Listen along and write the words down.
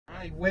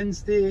Right,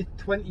 Wednesday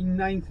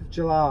 29th of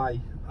July,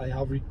 I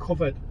have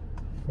recovered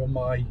from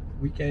my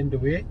weekend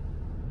away.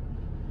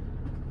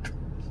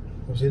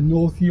 I was in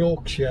North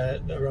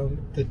Yorkshire around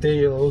the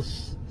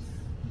Dales,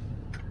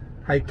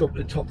 hiked up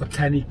the top of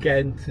Penny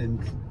Ghent and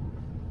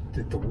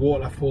did the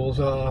waterfalls.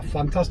 A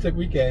fantastic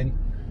weekend,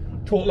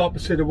 total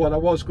opposite of what I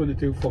was going to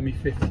do for my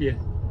 50th,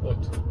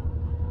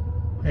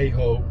 but hey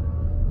ho,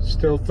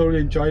 still thoroughly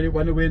enjoyed it.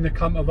 Went away in the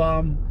camper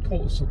van,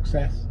 total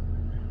success,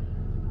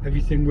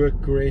 everything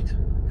worked great.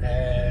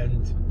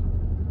 And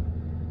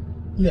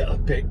a little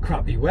bit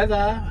crappy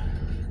weather,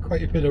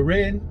 quite a bit of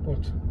rain,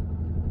 but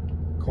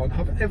can't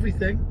have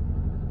everything.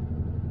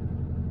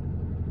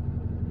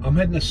 I'm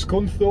heading to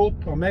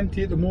Scunthorpe. I'm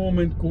empty at the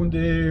moment, going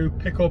to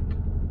pick up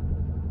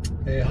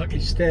a hockey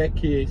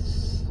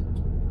staircase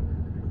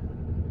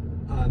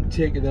and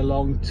take it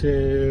along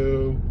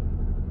to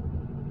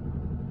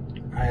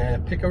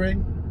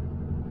Pickering.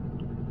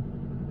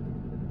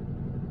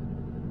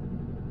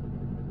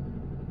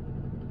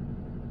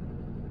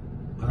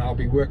 And I'll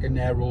be working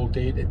there all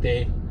day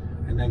today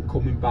and then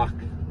coming back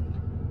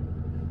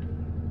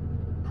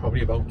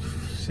probably about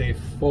say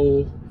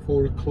 4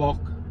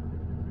 o'clock.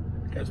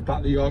 Gets back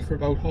to the yard for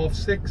about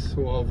 6:30,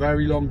 so a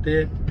very long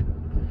day.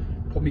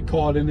 Put my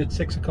card in at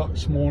 6 o'clock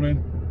this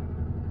morning.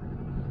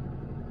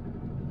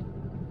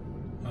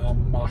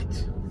 I'm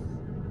at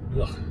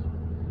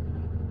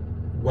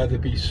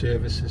Weatherby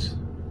Services,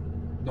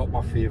 not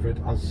my favourite,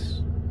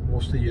 as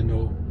most of you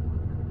know.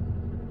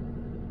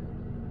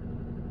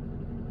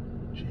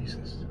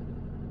 Jesus.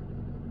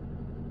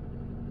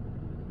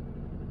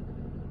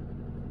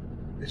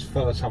 This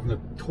fella's having a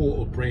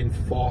total brain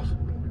fart.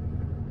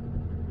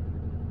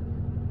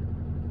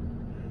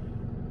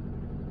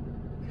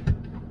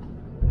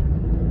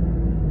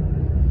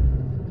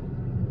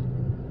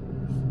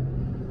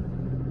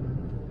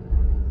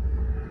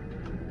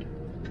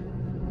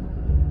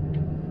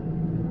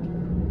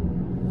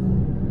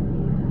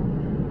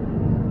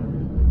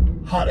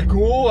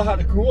 I had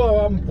to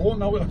go, I'm bored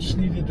now, I just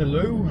needed the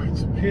loo.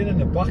 It's a pain in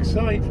the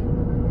backside.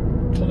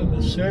 Telling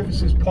the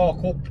services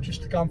park up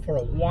just to go for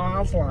a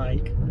while,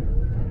 like.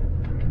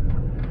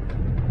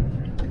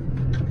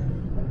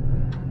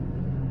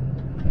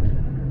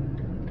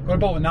 Got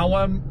about an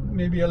hour,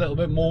 maybe a little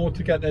bit more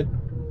to get to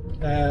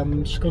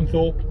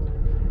Scunthorpe.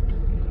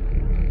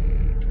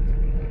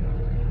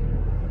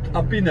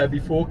 I've been there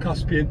before,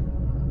 Caspian.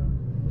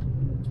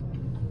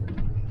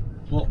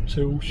 Not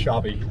too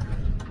shabby.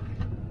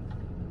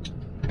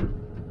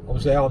 I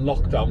was there on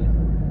lockdown.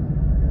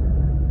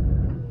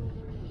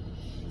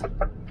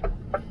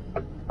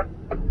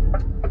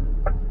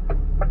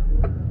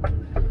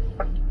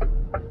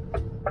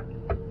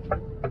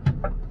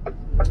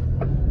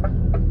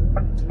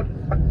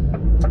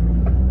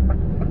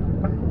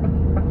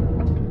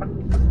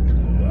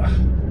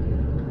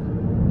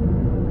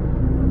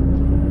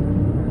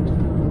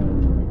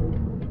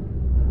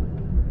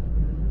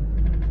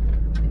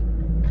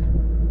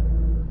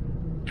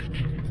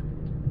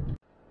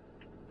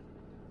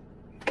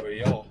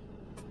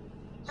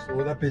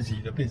 So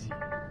they're busy.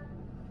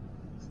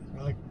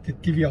 I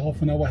did give you a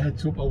half an hour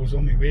heads up, I was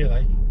on my way,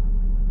 like.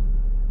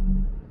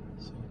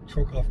 So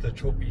truck after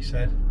truck, he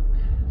said,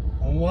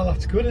 oh well,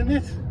 that's good, isn't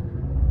it?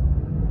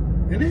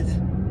 Isn't it?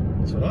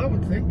 That's what I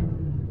would think.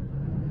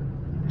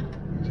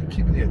 They're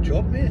keeping you a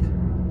job, mate.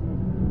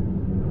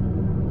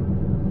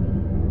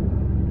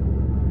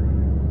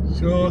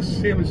 So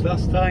same as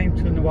last time,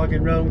 turn the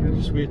wagon round and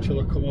just wait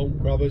till I come out and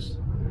grab us.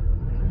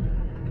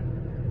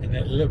 And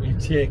it'll literally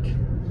take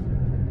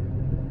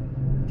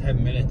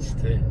 10 minutes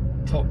to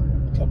top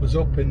us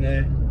up and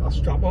I'll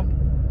strap up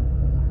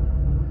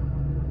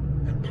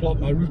and plot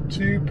my route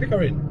to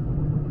Pickering.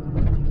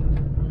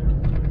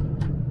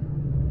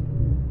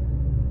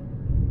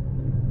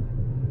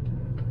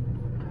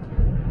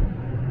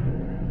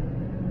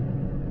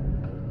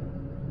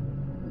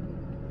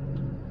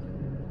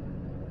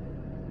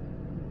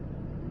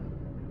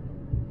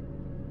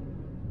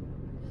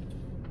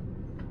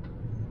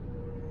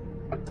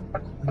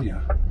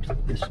 Yeah,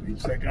 this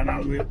means they're going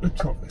all the way up the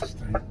top this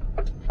time.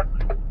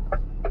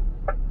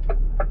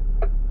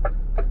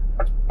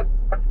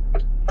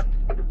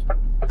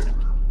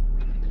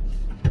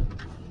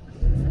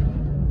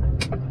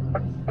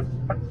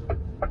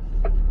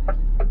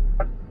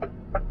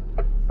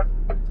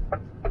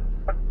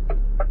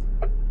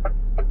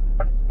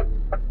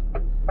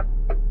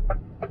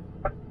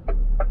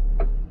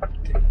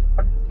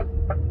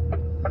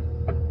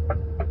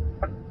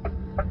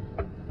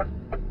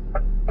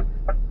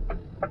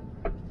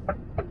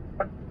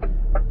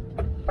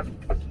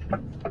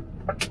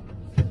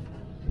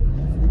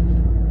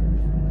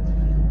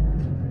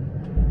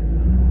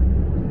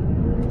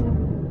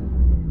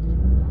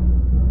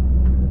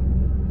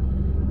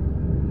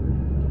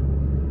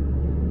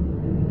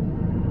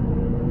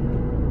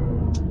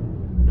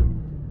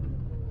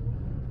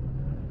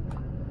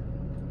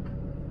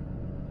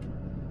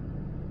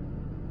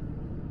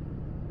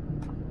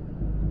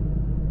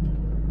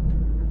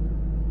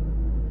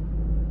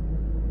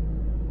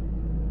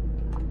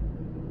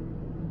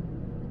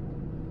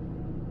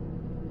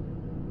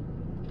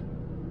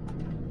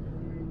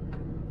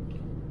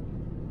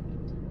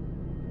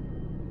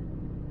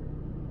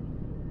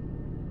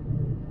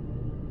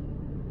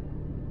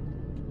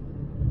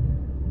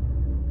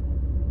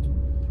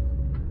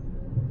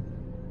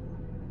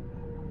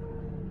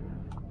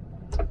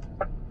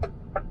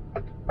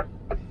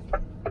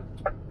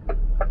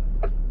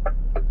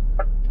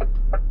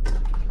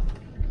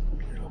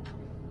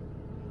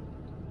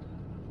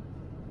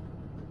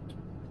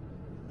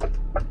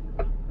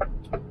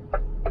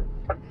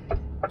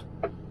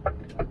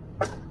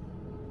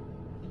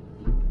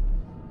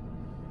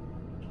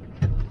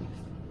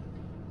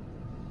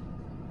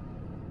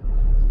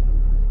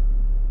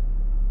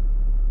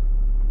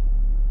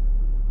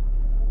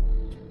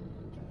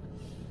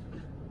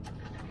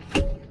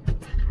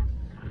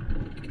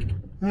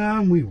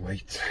 And we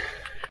wait.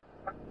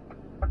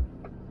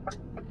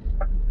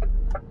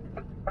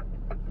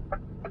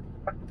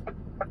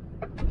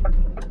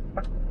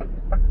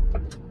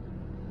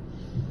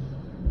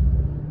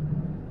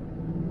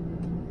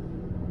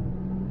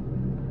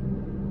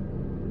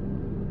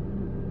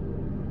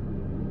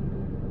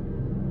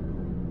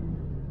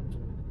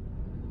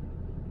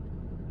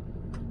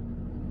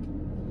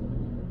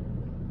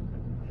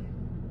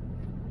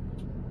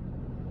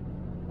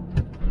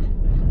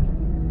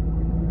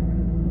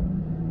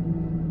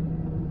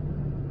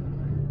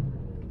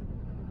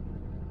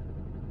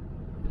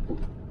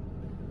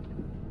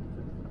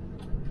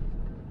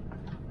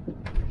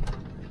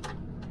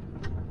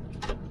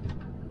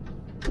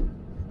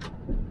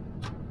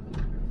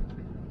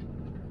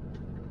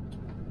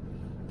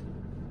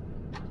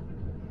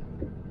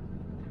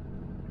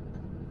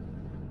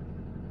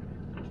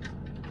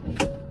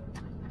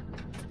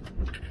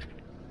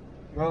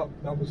 Well,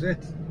 that was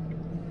it.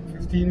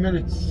 15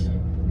 minutes.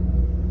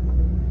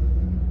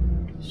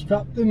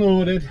 Strapped and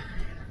loaded.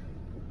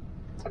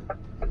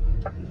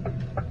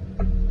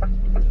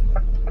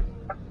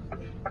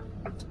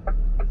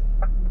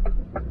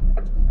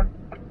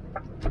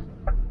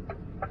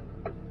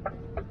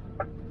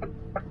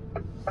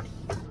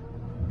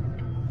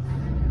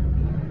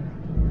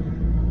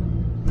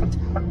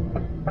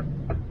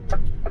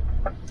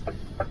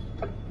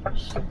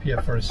 Stop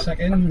here for a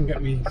second and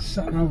get me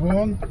sat nav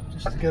on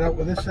just to get out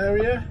of this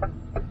area.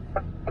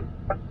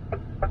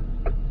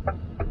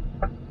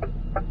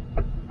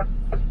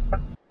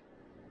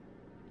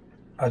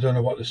 I don't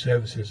know what the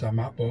services I'm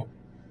at, but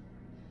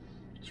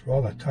it's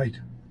rather tight.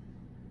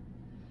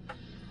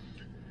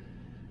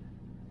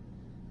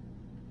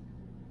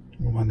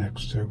 What am I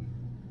next to?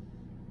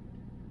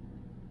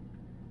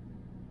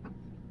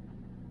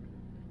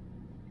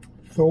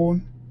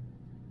 Thorn,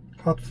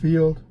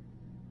 Hatfield,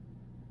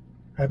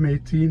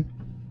 M18.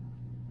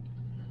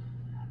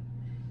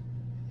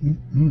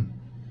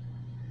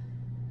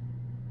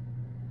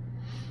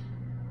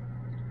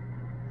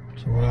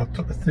 So I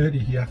took a 30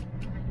 here.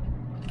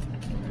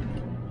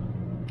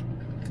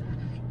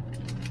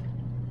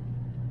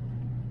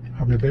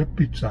 Having a bit of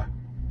pizza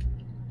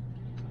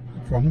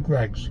from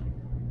Greg's.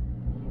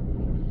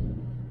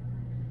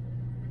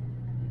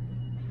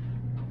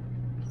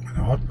 And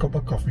a hot cup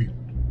of coffee.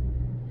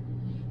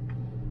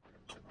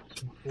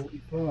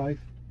 45.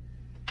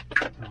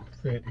 Oh,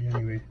 30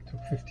 anyway. Took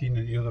 15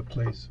 at the other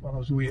place while I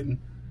was waiting.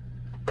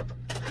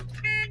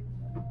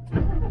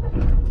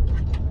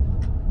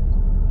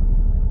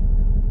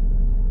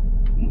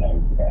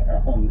 No,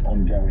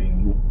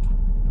 ongoing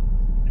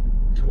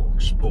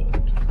Talk sport.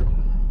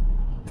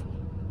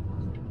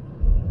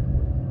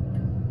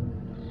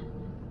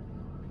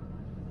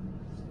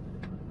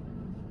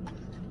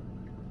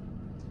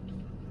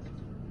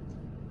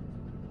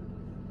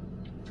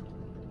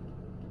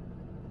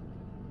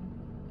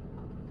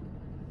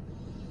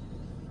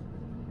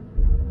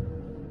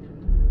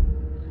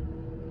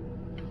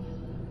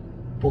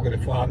 Bugger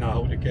if I know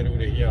how to get out of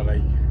here,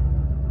 like.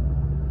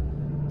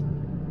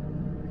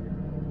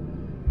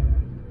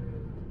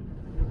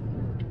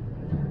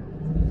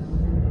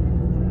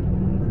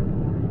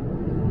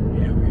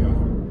 Here we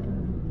are.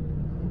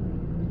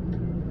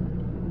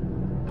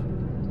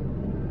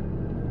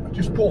 I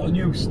just bought a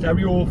new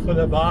stereo for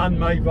the van,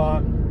 my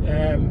van.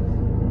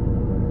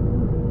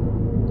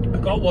 I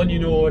got one, you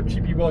know, a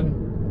cheapy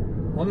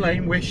one,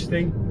 online Wish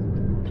thing,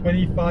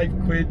 25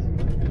 quid.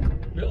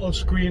 Little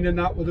screen and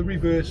that with a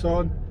reverse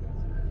on,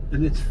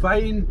 and it's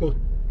fine, but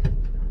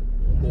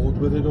bored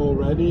with it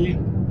already.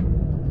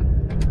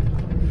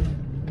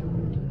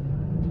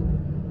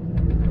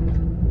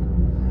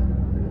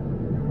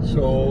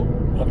 So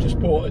I've just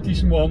bought a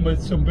decent one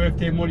with some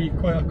birthday money,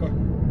 quite a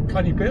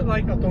canny bit,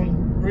 like I've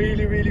done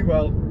really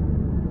well.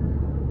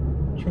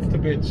 Chuffed to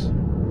bits.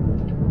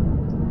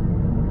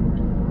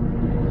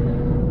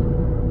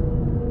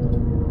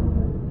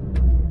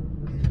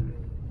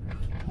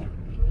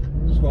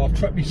 So I've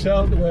treated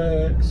myself to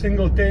a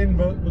single din,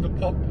 but with a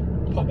pop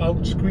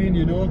out screen,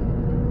 you know.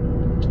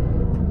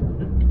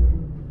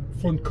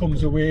 Front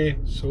comes away,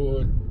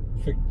 so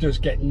if it does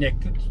get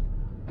nicked, it's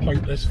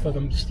pointless for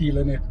them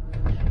stealing it.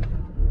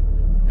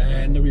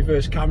 And the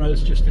reverse camera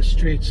is just a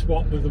straight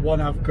swap with the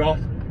one I've got,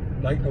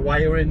 like the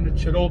wiring. It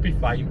should all be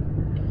fine.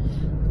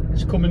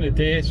 It's coming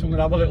today, so I'm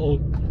gonna have a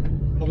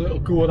little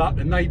go at that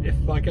tonight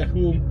if I get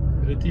home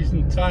at a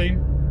decent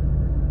time.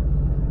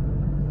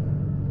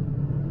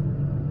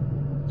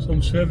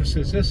 Some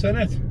services, this, isn't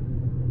it?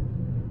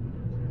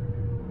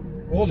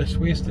 All this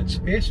wasted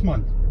space,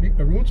 man. Make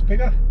the roads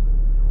bigger.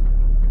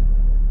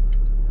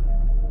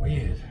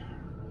 Weird.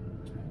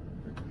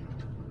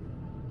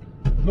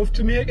 I'd love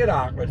to make it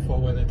awkward for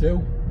what they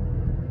do.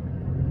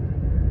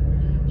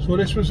 So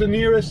this was the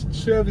nearest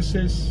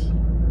services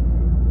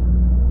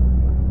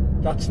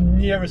that's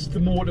nearest the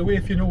motorway,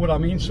 if you know what I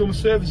mean. Some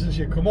services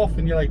you come off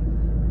and you're like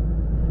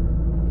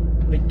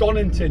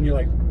Donington, you're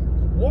like,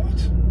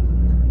 what?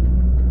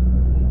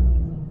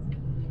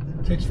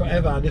 Takes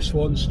forever. This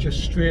one's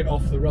just straight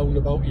off the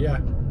roundabout here.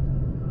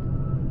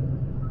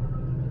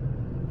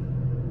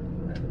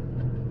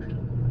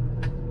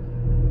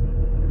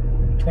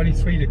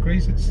 23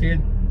 degrees it's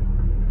saying.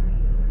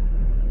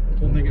 I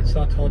don't think it's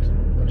that hot.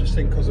 I just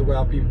think because of where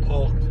I've been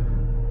parked.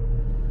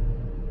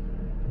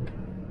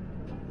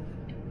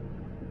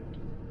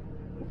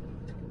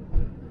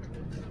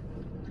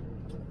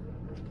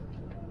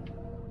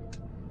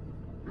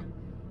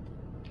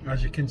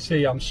 As you can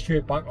see, I'm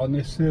straight back on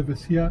this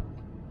service here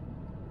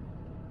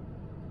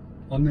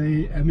on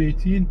the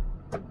M18.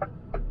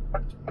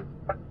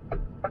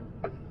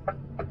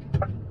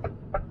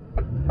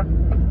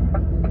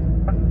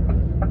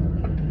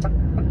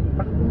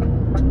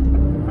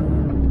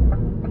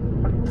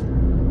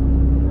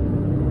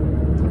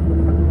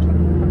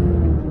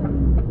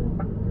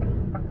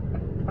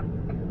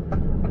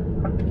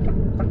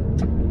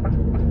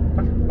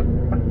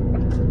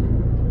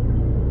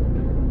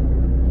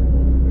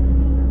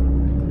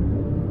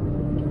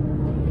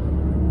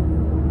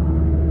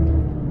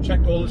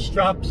 Checked all the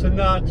straps and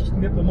that, just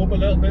nip them up a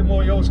little bit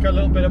more. You always get a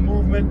little bit of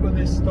movement with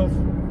this stuff.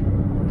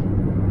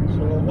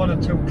 So 1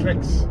 or 2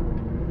 clicks,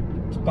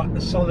 it's back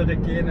to solid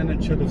again and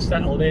it should have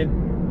settled in.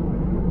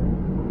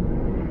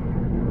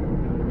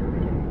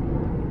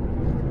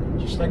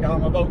 Just like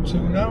I'm about to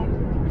now.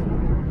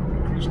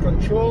 Cruise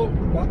control,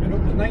 backing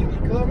up to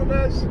 90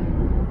 kilometers.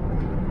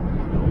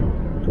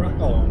 Crack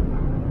on.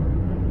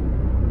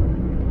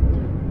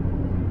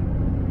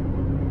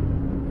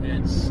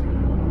 It's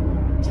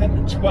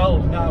 10 to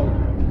 12 now.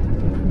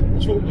 I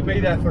was hoping to be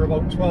there for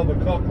about 12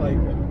 o'clock, like,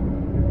 but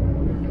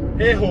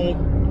hey ho.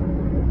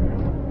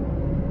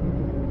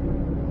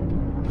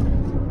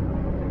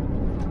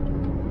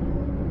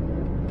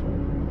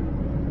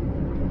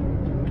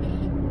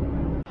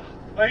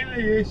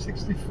 Finally,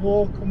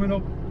 A64 coming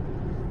up.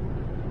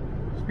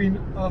 It's been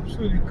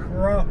absolutely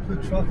crap, the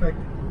traffic.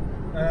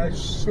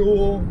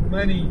 So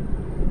many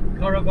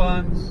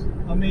caravans.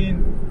 I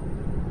mean,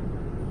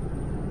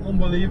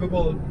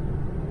 unbelievable.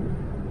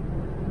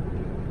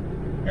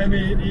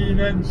 M18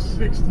 and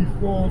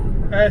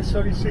 64,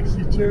 sorry,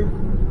 62.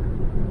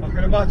 I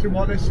can imagine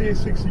what this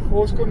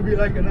A64 is going to be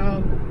like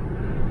now.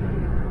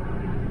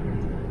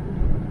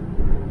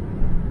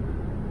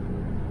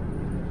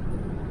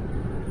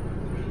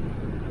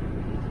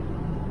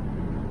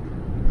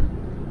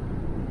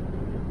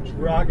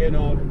 Dragging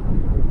on.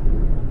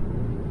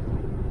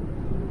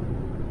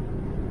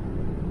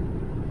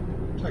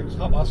 It's like it's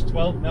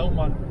 12:30 now,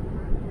 man.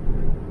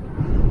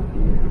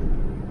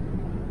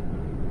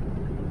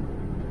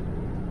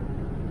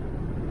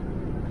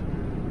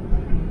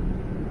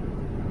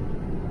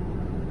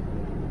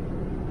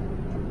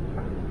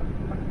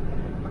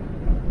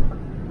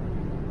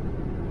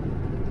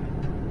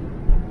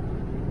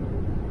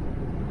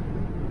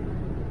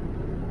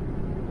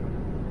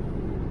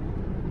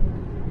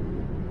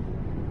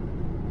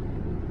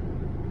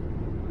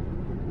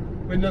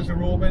 Windows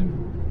are open.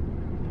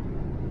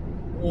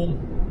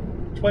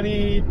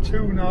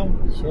 22 now,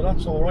 so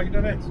that's alright,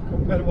 isn't it?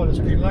 Compared to what it's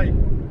been like.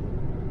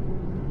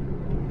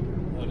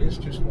 Well, it's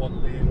just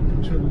 1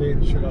 lane, 2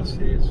 lanes should I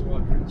say, so I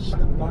can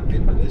slip back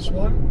into this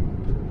one.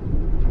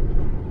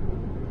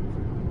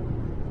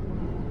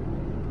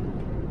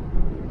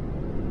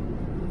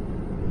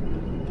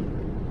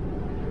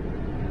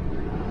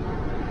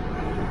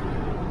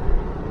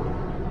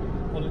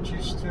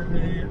 Apologies to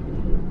the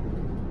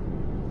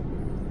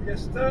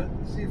Fiesta,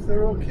 see if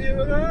they're okay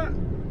with that.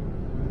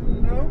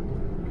 No?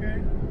 Okay.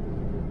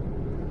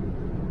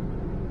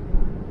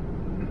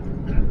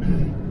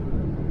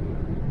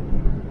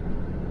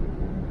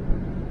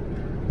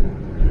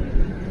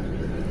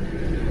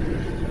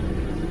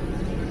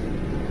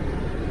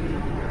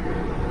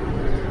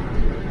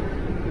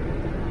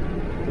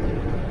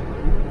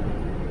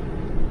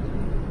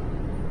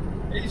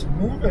 He's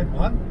moving,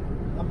 man.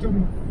 I'm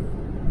doing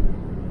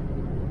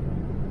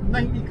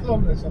 90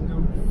 kilometers, I'm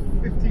doing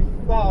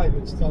 55,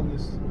 it's done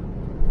this.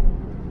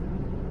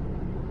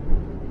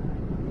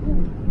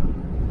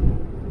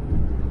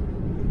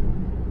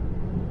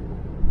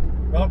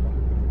 Well,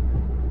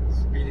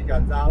 Speedy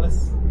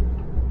Gonzales.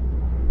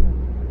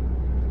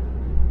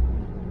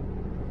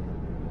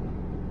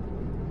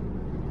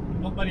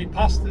 Not many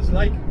pastas,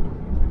 like. A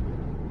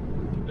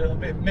little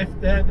bit miffed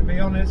there, to be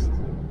honest.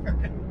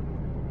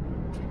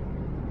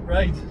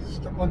 Right,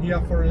 stuck on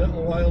here for a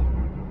little while.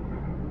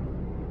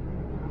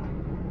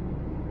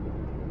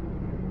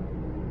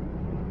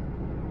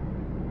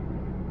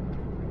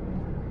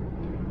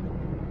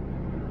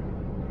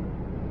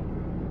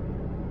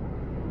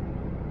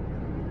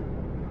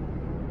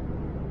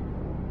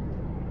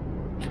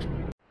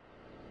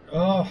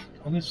 Oh,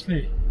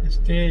 honestly, this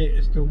day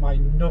is doing my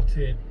nut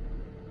in.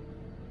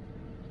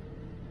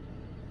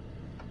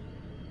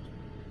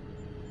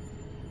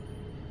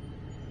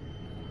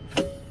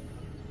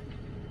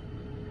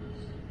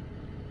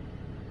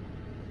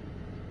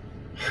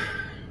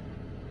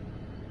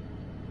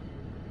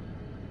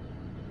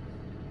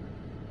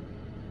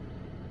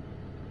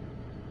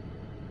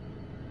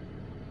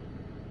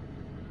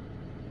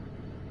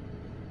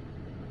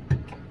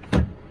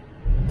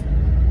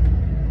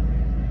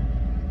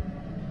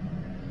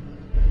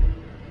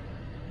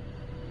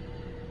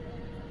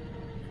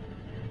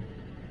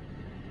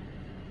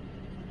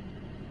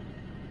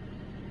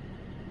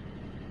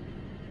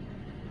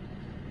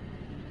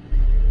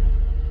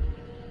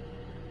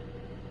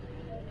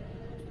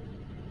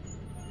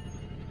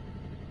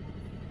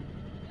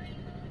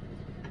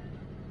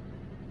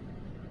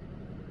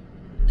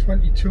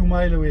 22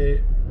 mile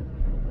away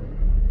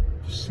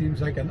just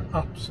seems like an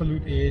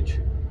absolute age.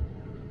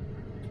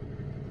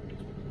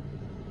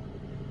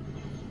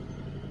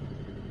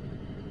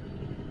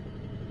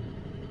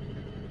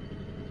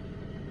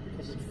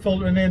 Because it's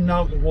filtering in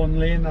now to one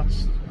lane.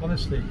 That's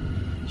honestly,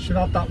 should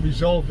have that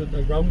resolved at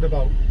the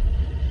roundabout.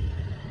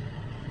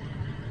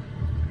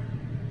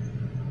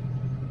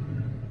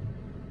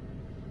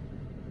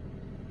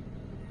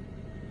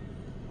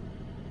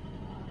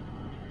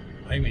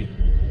 I mean,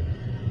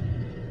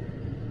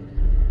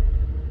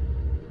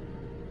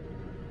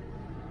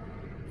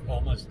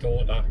 farmer's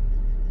daughter.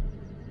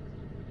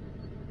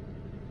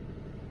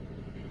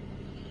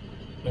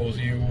 Those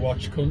of you who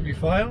watch Country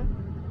File,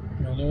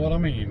 you'll know what I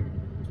mean.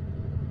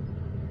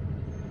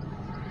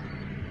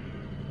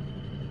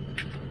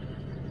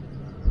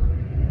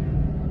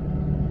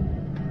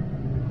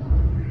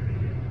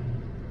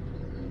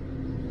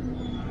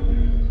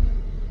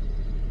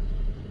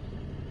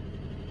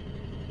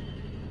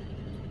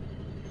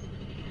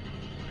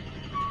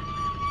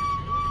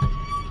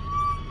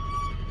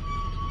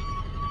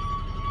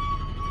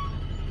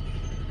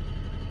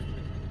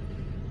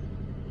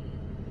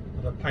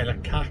 A pile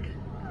of cack.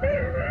 I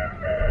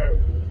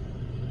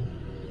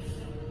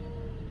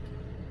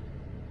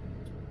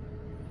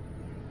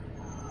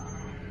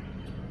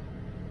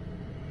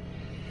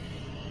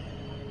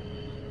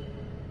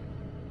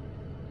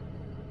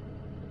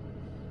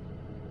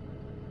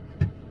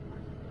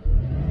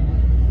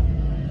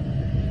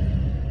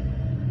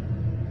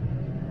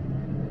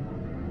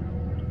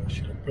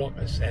should have blocked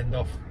this end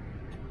off.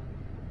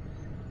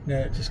 No,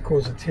 it just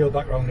caused a tail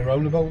back round the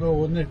roundabout though,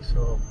 wouldn't it?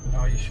 So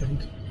no, you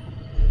shouldn't.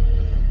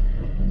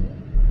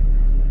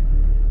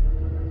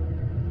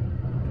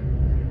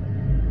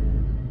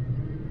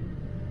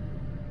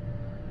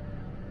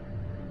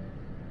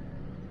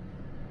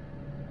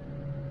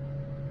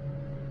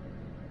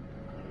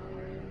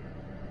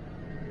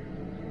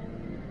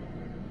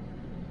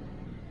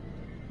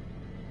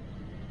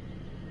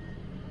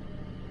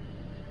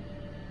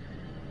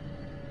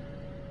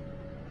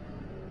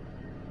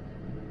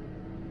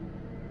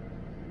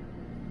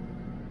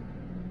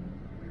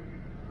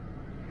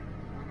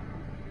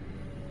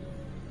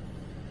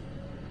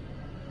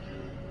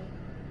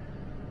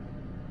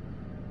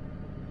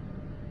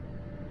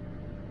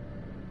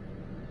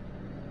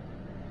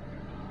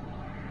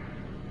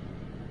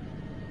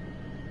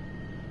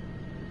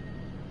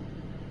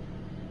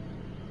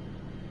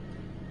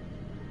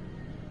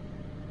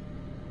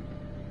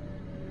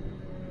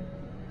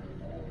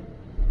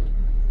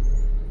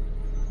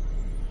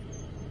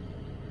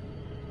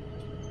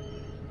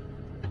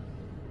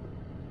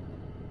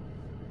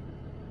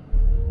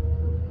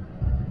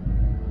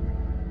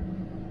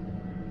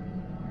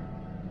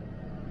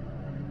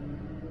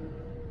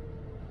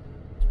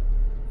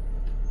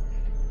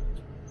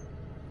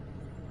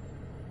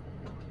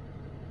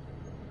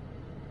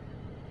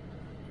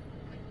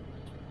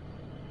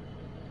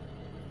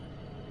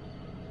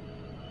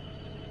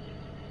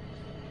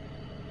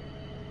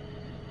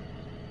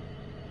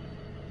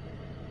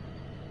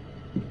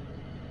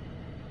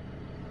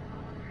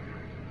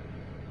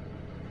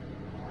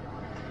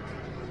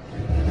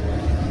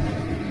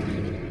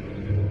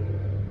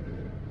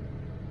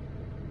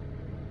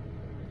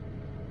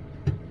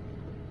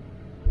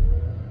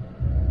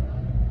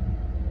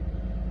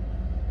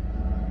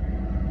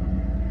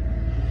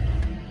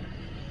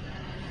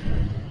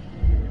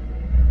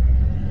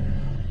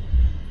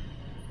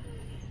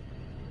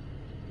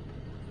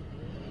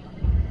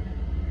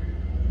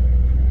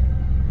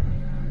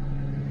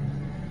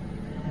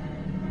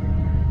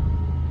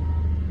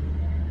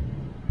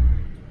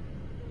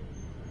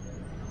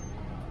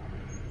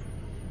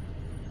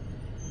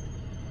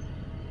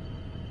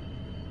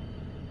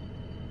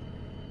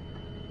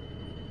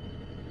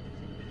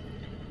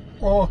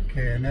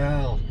 Okay,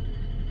 now.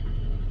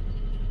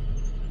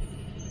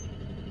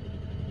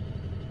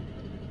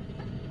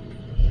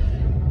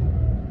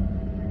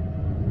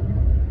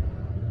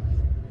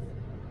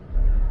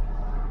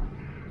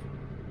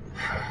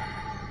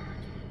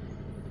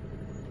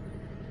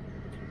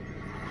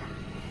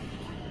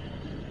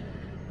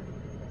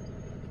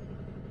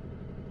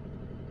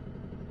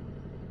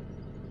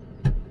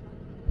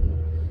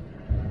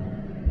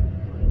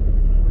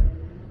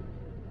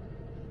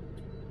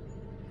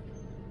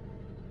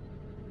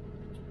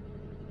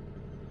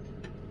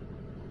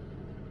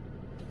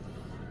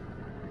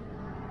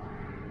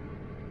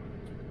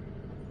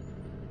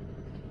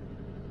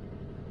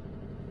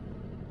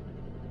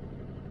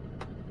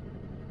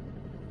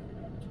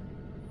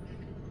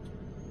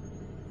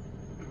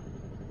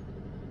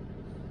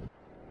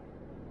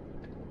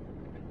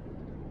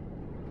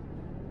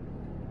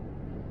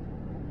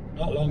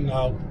 Not long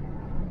now.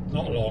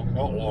 Not long,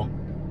 not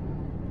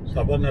long.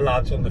 So one of the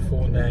lads on the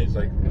phone there, he's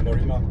like, "Don't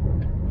worry,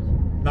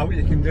 man. Now what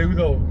you can do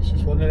though, it's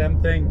just one of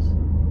them things.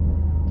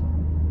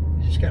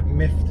 You just get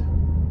miffed.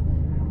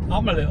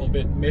 I'm a little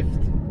bit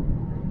miffed.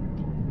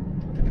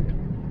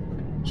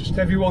 Just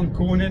everyone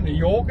going into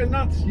York and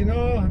that, you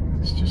know,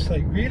 it's just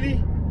like,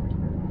 really?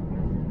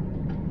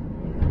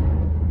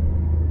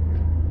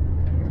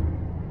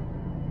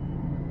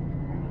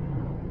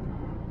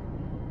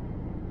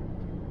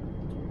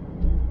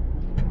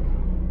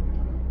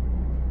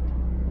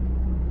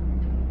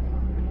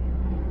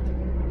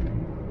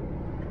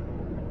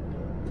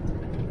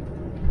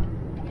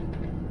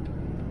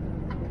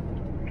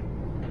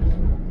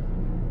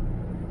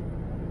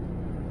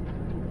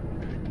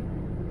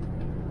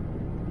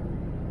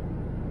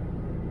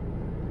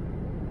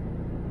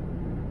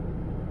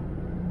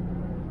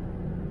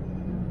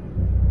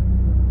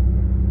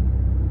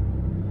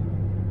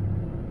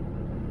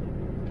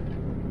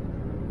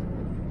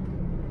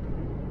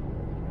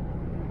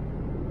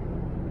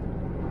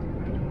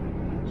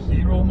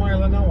 0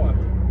 mile an hour.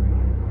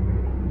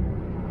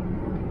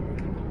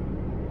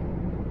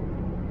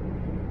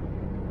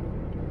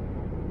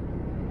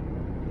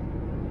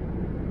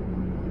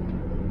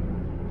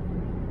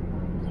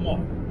 Come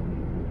on,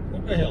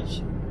 up the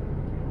hills.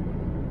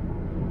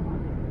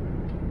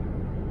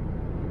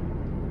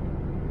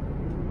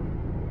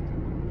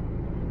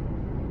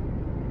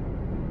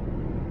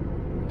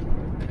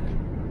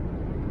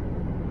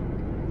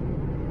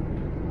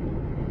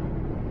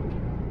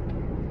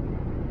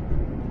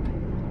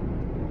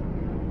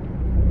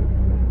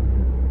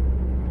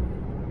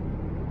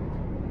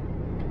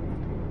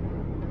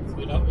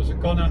 So that was a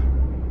gunner,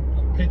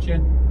 a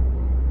pigeon.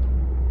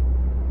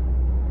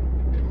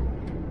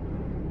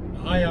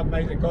 I have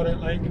made it, got it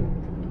like.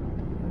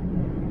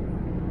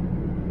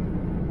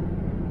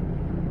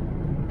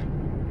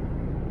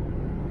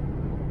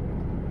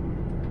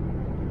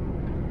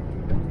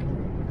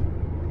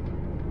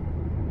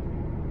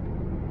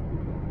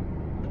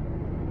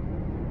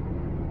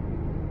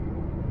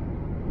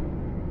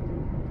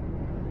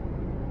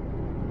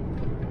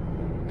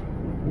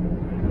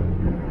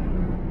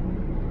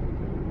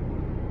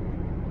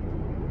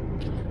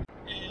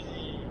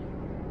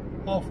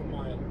 Half a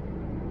mile.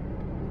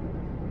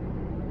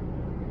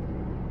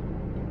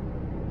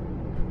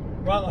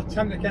 Well, I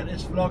attempt to get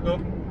this vlog up.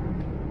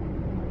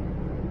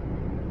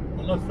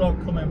 Another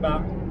vlog coming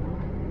back.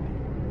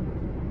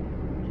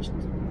 Just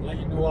to let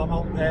you know I'm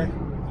out there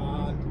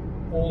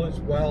and all is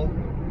well.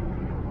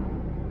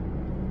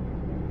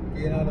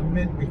 Being at a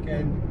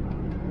mid-weekend.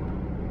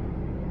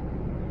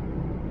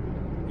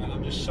 And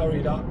I'm just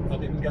sorry that I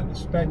didn't get to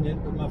spend it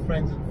with my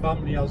friends and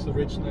family as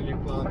originally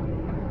planned.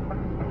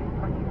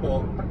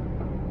 But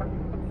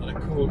had a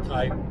cool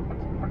time.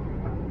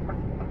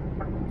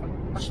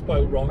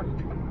 Spoiled rotten.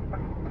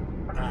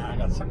 And I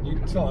got some new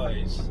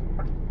toys,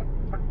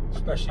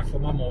 especially for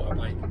my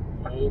motorbike.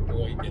 Oh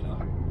boy, did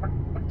I.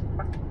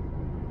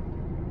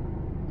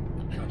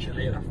 Catch you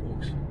later.